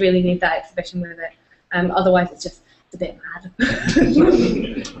 it would really need that exhibition with it. Otherwise it's just a bit mad.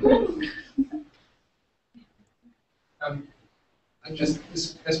 I'm just,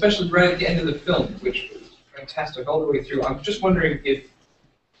 especially right at the end of the film, which was fantastic all the way through, I'm just wondering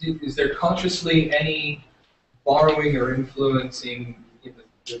is there consciously any borrowing or influencing in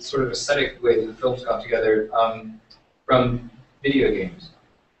the sort of aesthetic way that the film's got together from video games?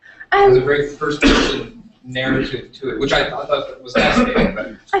 There's a very first-person narrative to it, which I thought was fascinating.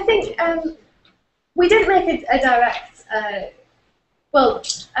 But I think we didn't make a direct.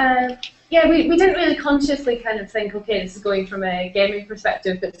 Yeah, we didn't really consciously kind of think, okay, this is going from a gaming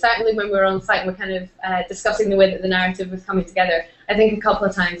perspective, but certainly when we were on site and we're kind of discussing the way that the narrative was coming together, I think a couple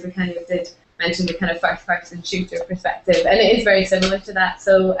of times we kind of did mention the kind of first-person shooter perspective, and it is very similar to that.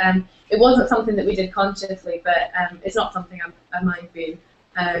 So it wasn't something that we did consciously, but it's not something I mind being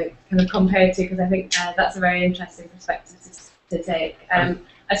kind of compared to, because I think that's a very interesting perspective to take. I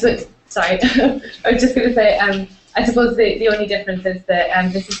suppose, sorry, I was just going to say, I suppose the only difference is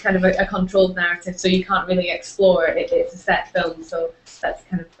that this is kind of a controlled narrative, so you can't really explore it. It's a set film, so that's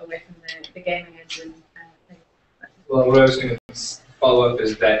kind of away from the gaming engine thing. Well, what I was going to follow up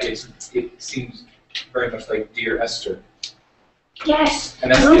is that it seems very much like Dear Esther. Yes.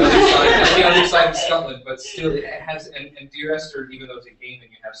 And that's the other side of Scotland, but still it has, and Dear Esther, even though it's a game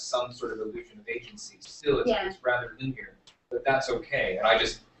and you have some sort of illusion of agency, still it's rather linear, but that's okay. And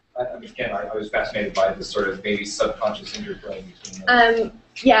again, I was fascinated by the sort of maybe subconscious interplay between those.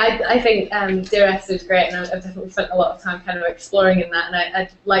 Yeah, I think DRS is great, and I've definitely spent a lot of time kind of exploring in that, and I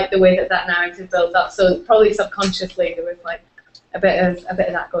like the way that that narrative builds up. So probably subconsciously there was like a bit of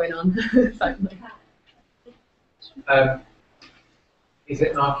that going on. Certainly. Is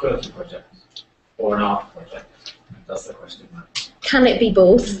it an archaeology project or an art project? That's the question. Can it be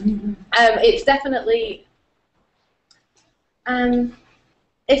both? It's definitely.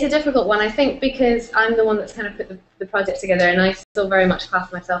 It's a difficult one, I think, because I'm the one that's kind of put the project together, and I still very much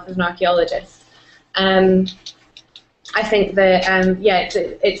class myself as an archaeologist. I think that, yeah,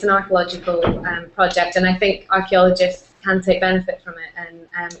 it's an archaeological project, and I think archaeologists can take benefit from it, and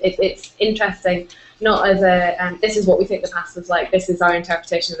it's interesting, not as a, this is what we think the past was like, this is our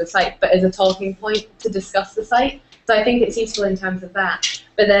interpretation of the site, but as a talking point to discuss the site. So I think it's useful in terms of that.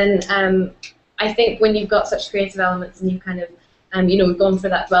 But then I think when you've got such creative elements and you kind of, you know, we've gone for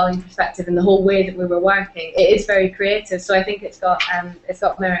that dwelling perspective and the whole way that we were working, it is very creative. So I think it's got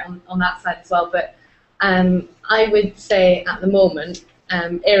merit on that side as well. But I would say at the moment,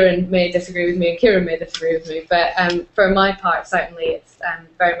 Aaron may disagree with me and Kieran may disagree with me, but for my part, certainly it's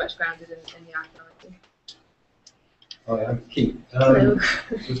very much grounded in the archaeology. Hi, I'm Keith.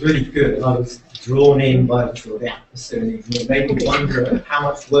 It was really good, and I was drawn in by the sort of the atmosphere, and it made me wonder how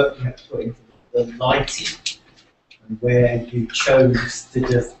much work you had to put into the lighting, and where you chose to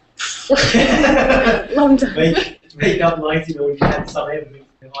just make up lighting, or you had some evidence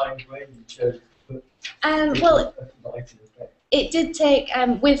behind where you chose to put well, lighting effect. it did take,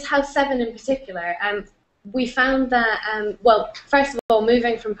 with House 7 in particular, we found that, well, first of all,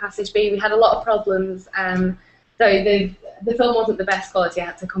 moving from Passage B, we had a lot of problems. So the film wasn't the best quality, I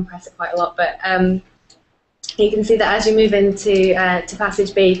had to compress it quite a lot, but you can see that as you move into to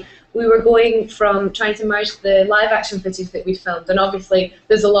Passage B, we were going from trying to merge the live action footage that we filmed, and obviously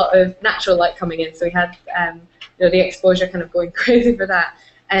there's a lot of natural light coming in, so we had you know, the exposure kind of going crazy for that.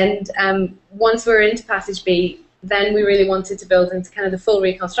 And once we were into Passage B, then we really wanted to build into kind of the full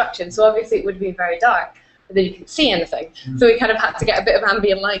reconstruction. So obviously it would be very dark, but then you couldn't see anything. So we kind of had to get a bit of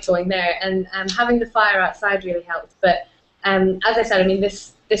ambient light going there, and having the fire outside really helped. But as I said, I mean,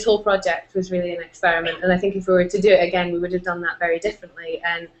 this whole project was really an experiment, and I think if we were to do it again, we would have done that very differently,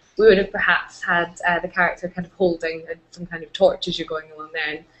 and we would have perhaps had the character kind of holding some kind of torch as you're going along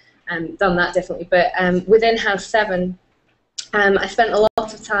there, and done that differently. But within House 7, I spent a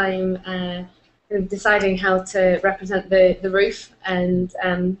lot of time deciding how to represent the roof, and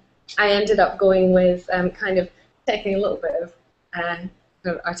I ended up going with kind of taking a little bit of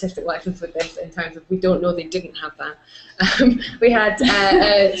artistic license with this, in terms of we don't know they didn't have that. We had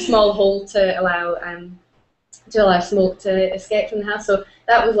a small hole to allow smoke to escape from the house, so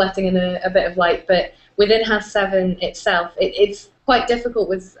that was letting in a bit of light. But within House 7 itself, it's quite difficult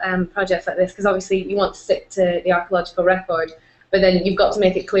with projects like this, because obviously you want to stick to the archaeological record, but then you've got to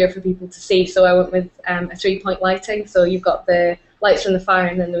make it clear for people to see. So I went with a 3-point lighting, so you've got the lights from the fire,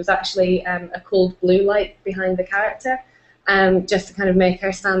 and then there was actually a cold blue light behind the character, just to kind of make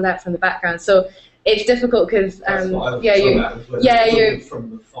her stand out from the background. So it's difficult because you're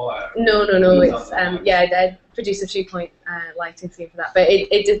from the fire. No, it's I produced a 3-point lighting scheme for that, but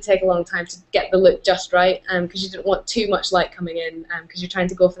it did take a long time to get the look just right, because you didn't want too much light coming in, because you're trying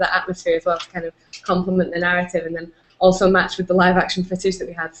to go for that atmosphere as well to kind of complement the narrative, and then also match with the live action footage that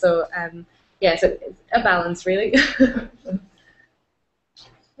we had. So yeah, so it's a balance really.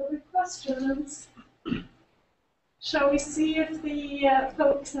 Other questions? Shall we see if the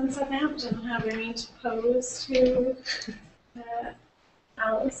folks in Southampton have any to pose to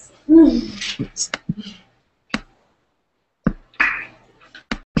Alice?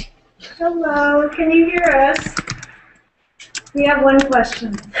 Hello, can you hear us? We have one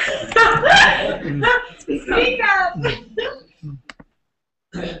question. Speak up!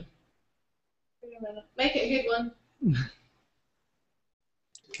 Make it a good one.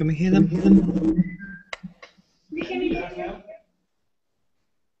 Can we hear them? We can hear you.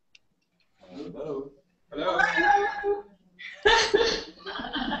 Hello. Hello.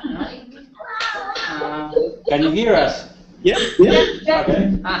 Can you hear us? Yeah. Okay.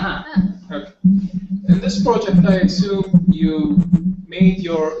 Okay. In this project, I assume you made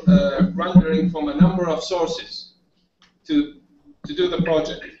your rendering from a number of sources to do the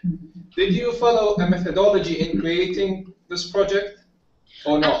project. Did you follow a methodology in creating this project,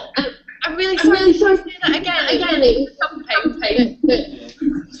 or not? I'm really sorry to say that again. It was something.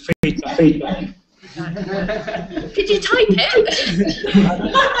 Feedback. Could you type it?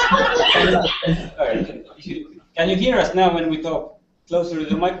 Alright, can you hear us now when we talk closer to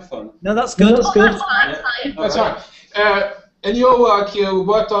the microphone? No, that's good. That's good. That's fine. That's fine. in your work, you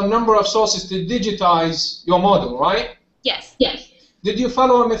worked on a number of sources to digitize your model, right? Yes. Yes. Did you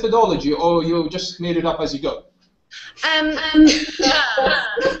follow a methodology, or you just made it up as you go? I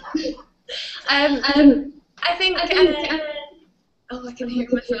think. Oh, I can hear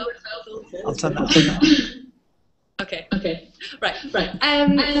myself. I'll turn that. Okay. Right.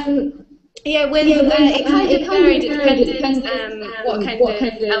 Yeah, it kind of varied. It depended what kind of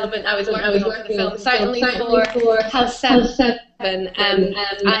element I was working on for the film. Certainly for House 7, I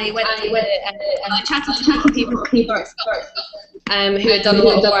chatted to people who had done a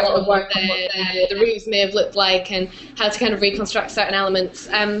lot of work on what the roofs may have looked like and how to kind of reconstruct certain elements.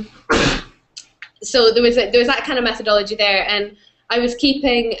 So there was that kind of methodology there, and I was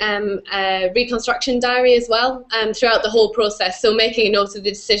keeping a reconstruction diary as well throughout the whole process. So making a note of the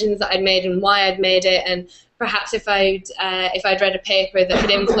decisions that I'd made and why I'd made it, and perhaps if I'd read a paper that had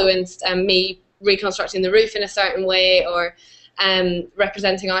influenced me reconstructing the roof in a certain way, or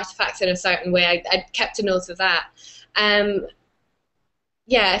representing artifacts in a certain way, I'd kept a note of that.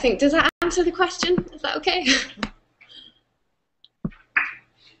 Yeah, I think, does that answer the question? Is that okay?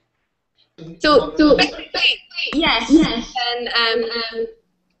 So yes, and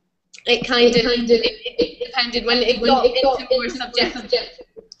it kind of depended when it got into more subjective interpretation.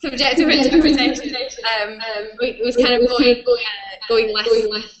 It was kind of going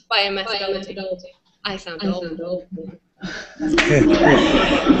less by a methodology. I sound old.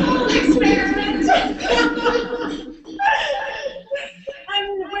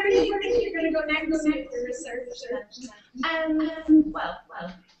 Where do you think you're going to go next with your research? Well,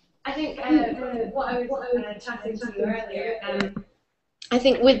 I think what I was chatting to you earlier. I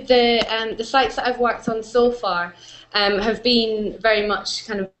think with the sites that I've worked on so far have been very much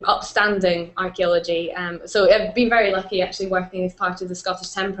kind of upstanding archaeology. So I've been very lucky actually working as part of the Scottish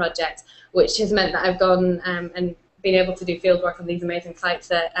 10 project, which has meant that I've gone and been able to do fieldwork on these amazing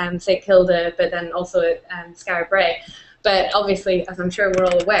sites at St Kilda, but then also at Skara Brae. But obviously, as I'm sure we're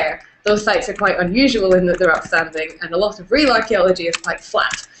all aware, those sites are quite unusual in that they're upstanding, and a lot of real archaeology is quite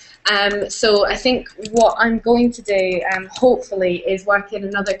flat. So I think what I'm going to do, hopefully, is work in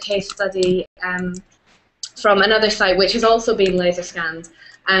another case study from another site which has also been laser scanned,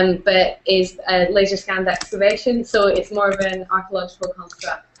 but is a laser scanned excavation. So it's more of an archaeological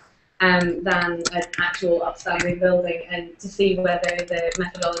construct than an actual upstanding building, and to see whether the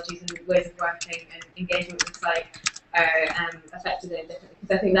methodologies and ways of working and engagement with the site are affected in a different way.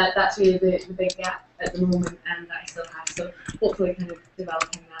 Because I think that's really the big gap at the moment that I still have. So hopefully kind of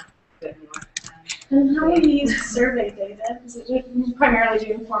developing that a bit more. And how will you use survey data? Is it primarily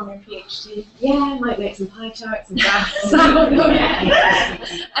to inform your PhD? Yeah, I might make some pie charts and graphs. I don't know yet.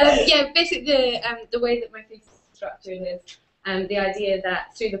 Yeah, basically the way that my thesis is structured is the idea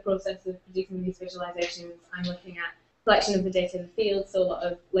that through the process of producing these visualizations, I'm looking at collection of the data in the field, so a lot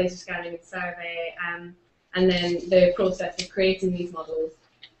of laser scanning and survey, and then the process of creating these models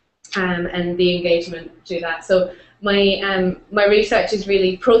and the engagement through that. So my research is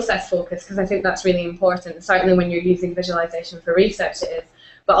really process focused, because I think that's really important. Certainly when you're using visualization for research it is,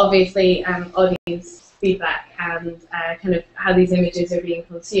 but obviously audience feedback and kind of how these images are being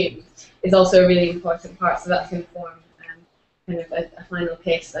consumed is also a really important part. So that's going to form kind of a final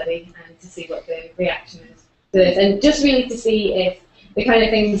case study and to see what the reaction is to this, and just really to see if the kind of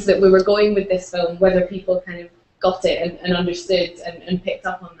things that we were going with this film, whether people kind of got it and understood and picked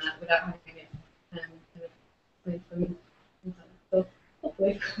up on that without having it kind of played for me. So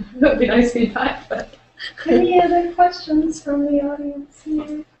hopefully that'll be nice feedback. But any other questions from the audience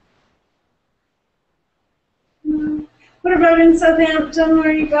here? No. What about in Southampton?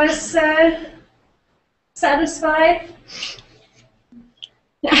 Are you guys satisfied?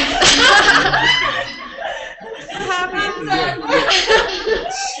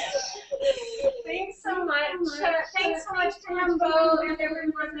 Thanks so much. Thanks so much to Rambo and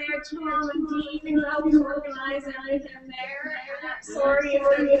everyone there, Tom and Dean, who helped organize everything there. Sorry if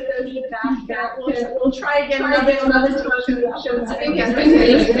there's any feedback. We'll try again another time. I think it's been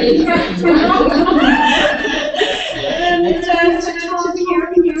and to Tom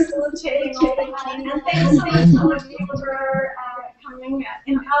here for facilitating all the time. And thanks so much to all of you for coming.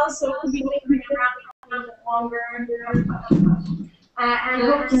 And also we'll be lingering around a little bit longer. And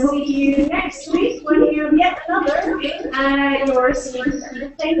hope to see you next week when you get another your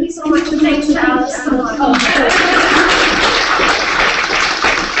speaker. Thank you so much, and thanks to Alice so much. All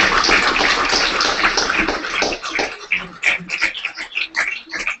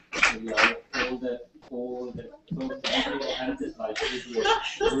the video and the slide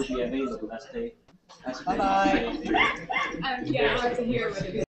will be available as they yeah, hard to hear what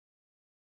it is.